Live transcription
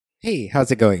Hey, how's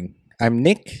it going? I'm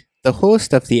Nick, the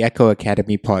host of the Echo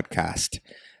Academy podcast,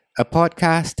 a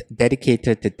podcast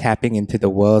dedicated to tapping into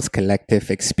the world's collective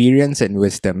experience and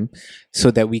wisdom so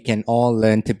that we can all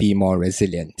learn to be more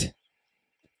resilient.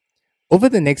 Over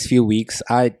the next few weeks,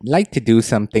 I'd like to do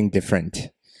something different.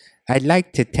 I'd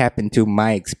like to tap into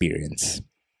my experience.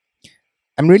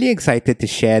 I'm really excited to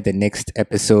share the next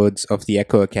episodes of the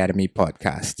Echo Academy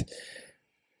podcast.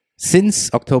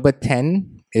 Since October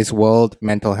 10 is World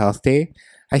Mental Health Day,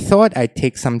 I thought I'd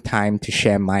take some time to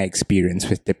share my experience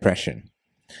with depression.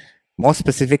 More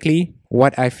specifically,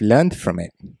 what I've learned from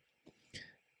it.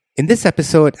 In this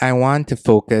episode, I want to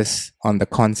focus on the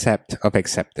concept of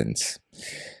acceptance.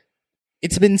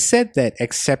 It's been said that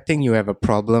accepting you have a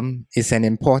problem is an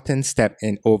important step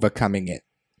in overcoming it.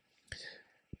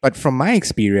 But from my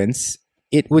experience,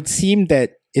 it would seem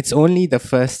that it's only the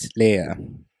first layer.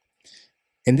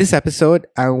 In this episode,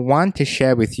 I want to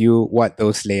share with you what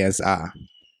those layers are.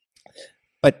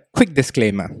 But quick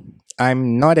disclaimer,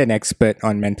 I'm not an expert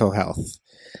on mental health.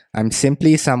 I'm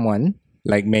simply someone,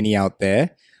 like many out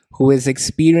there, who has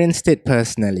experienced it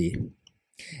personally,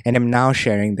 and am now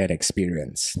sharing that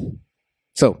experience.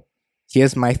 So,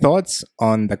 here's my thoughts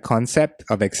on the concept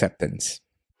of acceptance.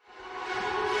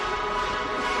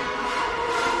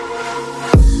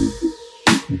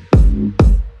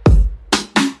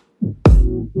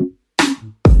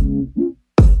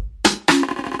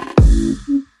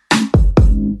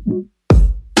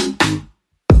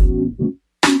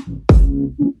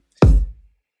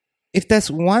 If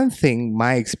there's one thing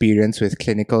my experience with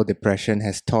clinical depression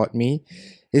has taught me,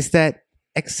 is that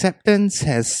acceptance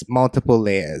has multiple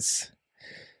layers.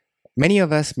 Many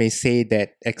of us may say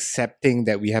that accepting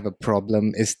that we have a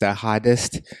problem is the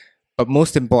hardest but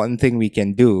most important thing we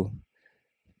can do.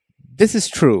 This is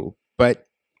true, but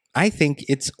I think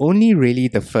it's only really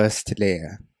the first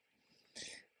layer.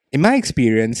 In my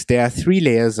experience, there are 3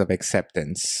 layers of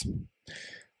acceptance.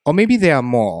 Or maybe there are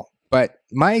more, but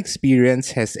my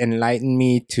experience has enlightened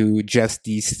me to just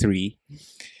these 3.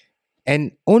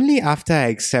 And only after I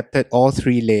accepted all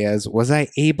 3 layers was I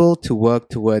able to work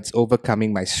towards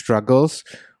overcoming my struggles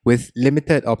with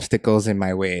limited obstacles in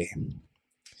my way.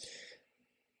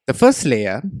 The first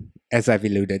layer, as I've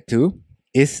alluded to,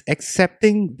 is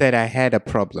accepting that I had a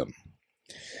problem.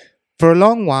 For a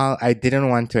long while, I didn't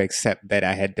want to accept that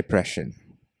I had depression.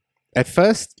 At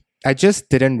first, I just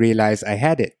didn't realize I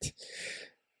had it.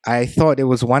 I thought it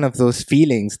was one of those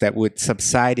feelings that would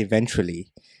subside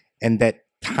eventually, and that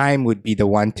time would be the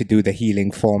one to do the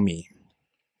healing for me.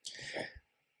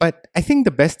 But I think the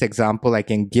best example I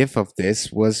can give of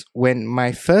this was when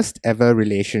my first ever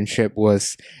relationship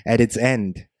was at its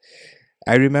end.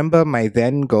 I remember my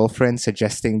then girlfriend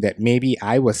suggesting that maybe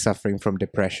I was suffering from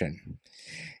depression.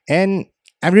 And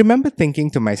I remember thinking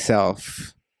to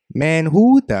myself, man,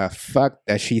 who the fuck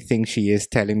does she think she is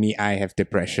telling me I have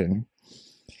depression?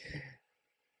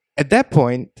 At that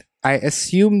point, I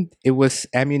assumed it was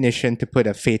ammunition to put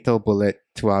a fatal bullet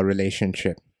to our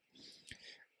relationship.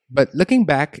 But looking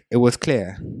back, it was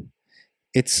clear.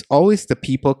 It's always the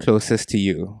people closest to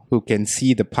you who can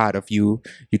see the part of you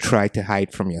you try to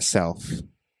hide from yourself.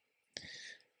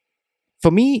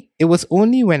 For me, it was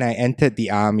only when I entered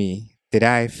the army did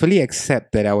I fully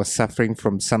accept that I was suffering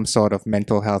from some sort of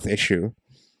mental health issue.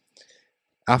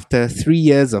 After 3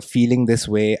 years of feeling this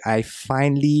way, I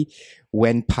finally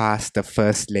went past the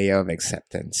first layer of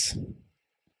acceptance.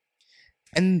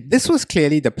 And this was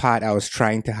clearly the part I was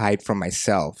trying to hide from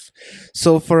myself.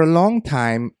 So for a long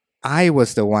time, I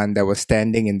was the one that was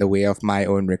standing in the way of my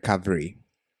own recovery.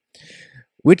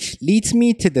 Which leads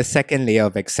me to the second layer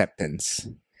of acceptance.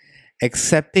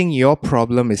 Accepting your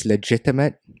problem is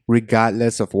legitimate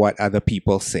regardless of what other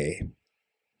people say.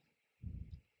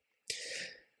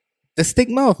 The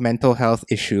stigma of mental health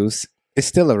issues is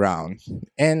still around,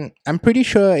 and I'm pretty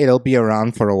sure it'll be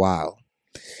around for a while.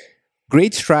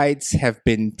 Great strides have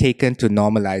been taken to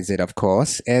normalize it, of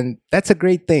course, and that's a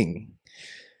great thing.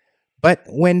 But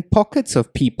when pockets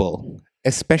of people,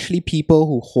 especially people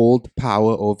who hold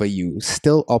power over you,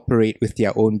 still operate with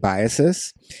their own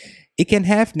biases, it can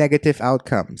have negative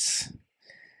outcomes.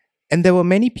 And there were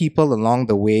many people along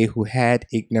the way who had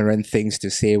ignorant things to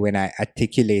say when I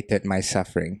articulated my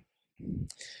suffering.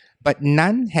 But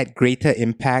none had greater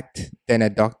impact than a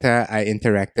doctor I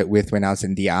interacted with when I was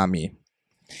in the army.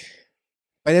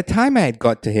 By the time I had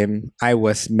got to him, I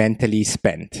was mentally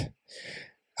spent.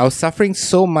 I was suffering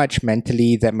so much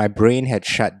mentally that my brain had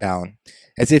shut down,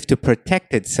 as if to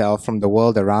protect itself from the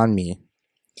world around me.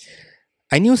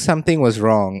 I knew something was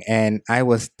wrong and I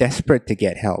was desperate to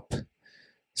get help.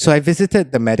 So I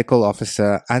visited the medical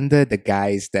officer under the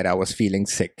guise that I was feeling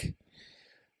sick.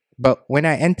 But when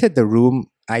I entered the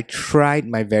room, I tried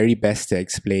my very best to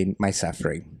explain my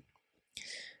suffering.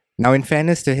 Now, in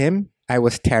fairness to him, I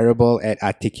was terrible at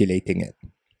articulating it.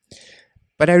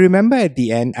 But I remember at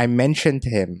the end, I mentioned to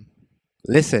him,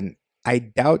 listen, I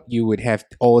doubt you would have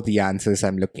all the answers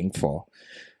I'm looking for,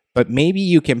 but maybe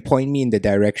you can point me in the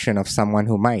direction of someone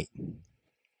who might.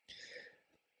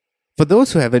 For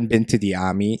those who haven't been to the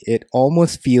army, it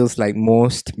almost feels like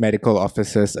most medical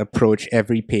officers approach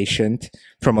every patient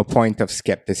from a point of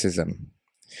skepticism.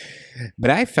 But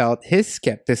I felt his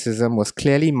skepticism was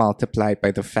clearly multiplied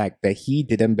by the fact that he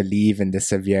didn't believe in the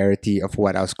severity of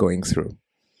what I was going through.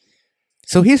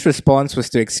 So his response was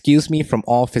to excuse me from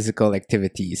all physical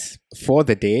activities for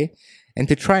the day and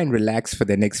to try and relax for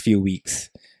the next few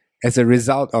weeks. As a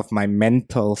result of my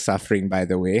mental suffering, by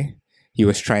the way, he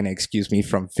was trying to excuse me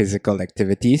from physical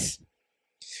activities.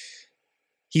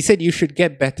 He said you should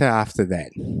get better after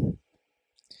that.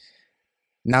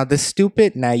 Now, the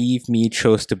stupid, naive me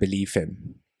chose to believe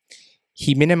him.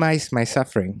 He minimized my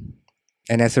suffering.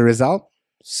 And as a result,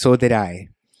 so did I.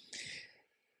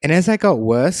 And as I got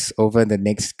worse over the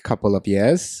next couple of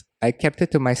years, I kept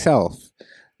it to myself,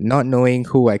 not knowing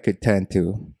who I could turn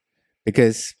to.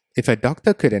 Because if a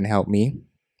doctor couldn't help me,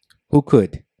 who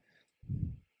could?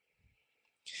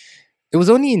 It was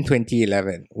only in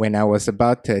 2011, when I was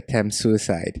about to attempt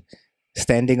suicide,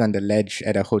 standing on the ledge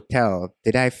at a hotel,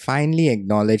 did I finally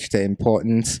acknowledge the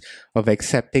importance of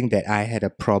accepting that I had a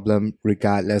problem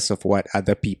regardless of what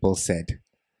other people said.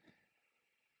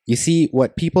 You see,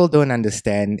 what people don't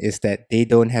understand is that they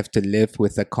don't have to live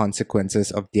with the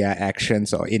consequences of their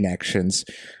actions or inactions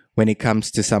when it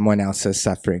comes to someone else's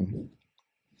suffering.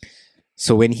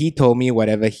 So when he told me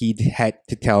whatever he had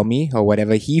to tell me or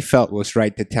whatever he felt was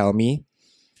right to tell me,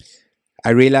 I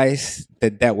realized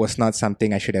that that was not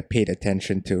something I should have paid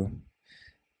attention to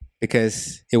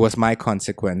because it was my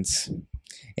consequence.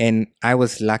 And I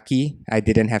was lucky I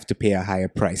didn't have to pay a higher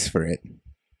price for it.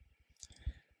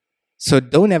 So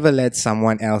don't ever let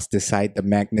someone else decide the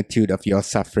magnitude of your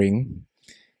suffering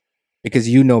because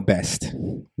you know best,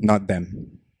 not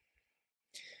them.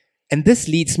 And this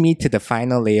leads me to the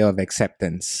final layer of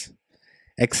acceptance.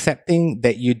 Accepting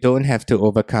that you don't have to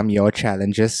overcome your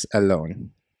challenges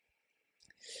alone.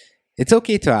 It's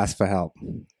okay to ask for help,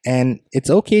 and it's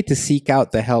okay to seek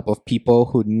out the help of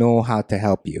people who know how to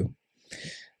help you.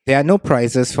 There are no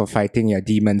prizes for fighting your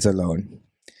demons alone.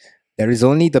 There is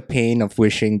only the pain of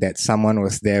wishing that someone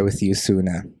was there with you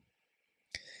sooner.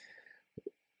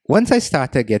 Once I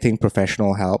started getting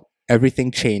professional help,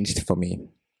 everything changed for me.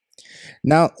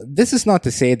 Now, this is not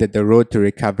to say that the road to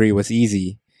recovery was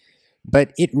easy,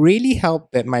 but it really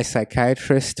helped that my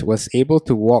psychiatrist was able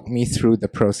to walk me through the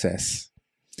process.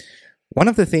 One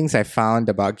of the things I found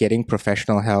about getting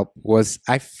professional help was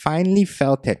I finally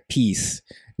felt at peace,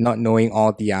 not knowing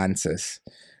all the answers,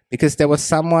 because there was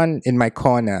someone in my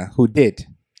corner who did,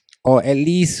 or at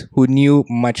least who knew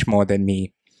much more than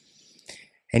me.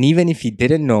 And even if he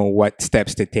didn't know what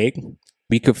steps to take,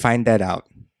 we could find that out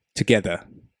together.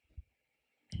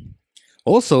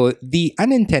 Also, the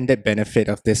unintended benefit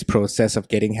of this process of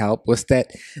getting help was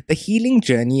that the healing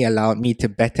journey allowed me to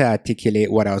better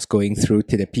articulate what I was going through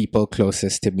to the people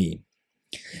closest to me.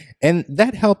 And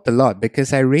that helped a lot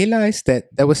because I realized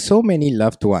that there were so many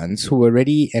loved ones who were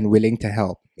ready and willing to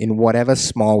help in whatever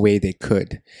small way they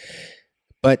could.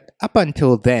 But up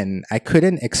until then, I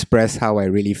couldn't express how I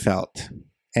really felt.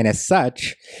 And as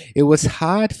such, it was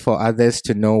hard for others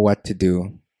to know what to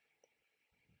do.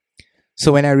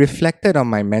 So when I reflected on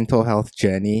my mental health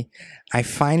journey, I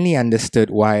finally understood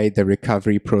why the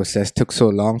recovery process took so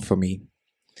long for me.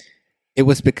 It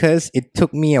was because it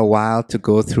took me a while to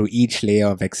go through each layer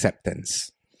of acceptance.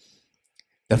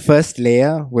 The first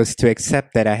layer was to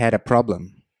accept that I had a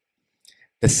problem.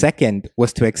 The second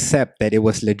was to accept that it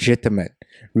was legitimate,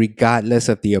 regardless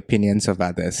of the opinions of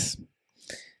others.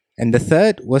 And the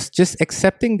third was just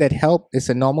accepting that help is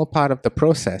a normal part of the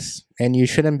process and you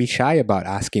shouldn't be shy about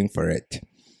asking for it.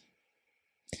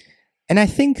 And I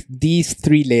think these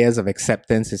 3 layers of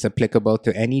acceptance is applicable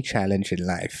to any challenge in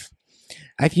life.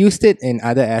 I've used it in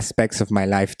other aspects of my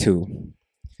life too.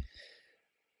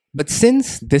 But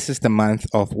since this is the month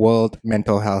of World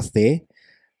Mental Health Day,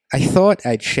 I thought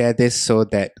I'd share this so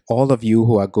that all of you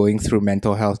who are going through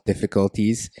mental health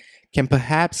difficulties can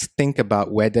perhaps think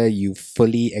about whether you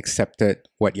fully accepted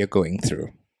what you're going through.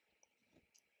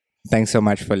 Thanks so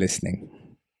much for listening.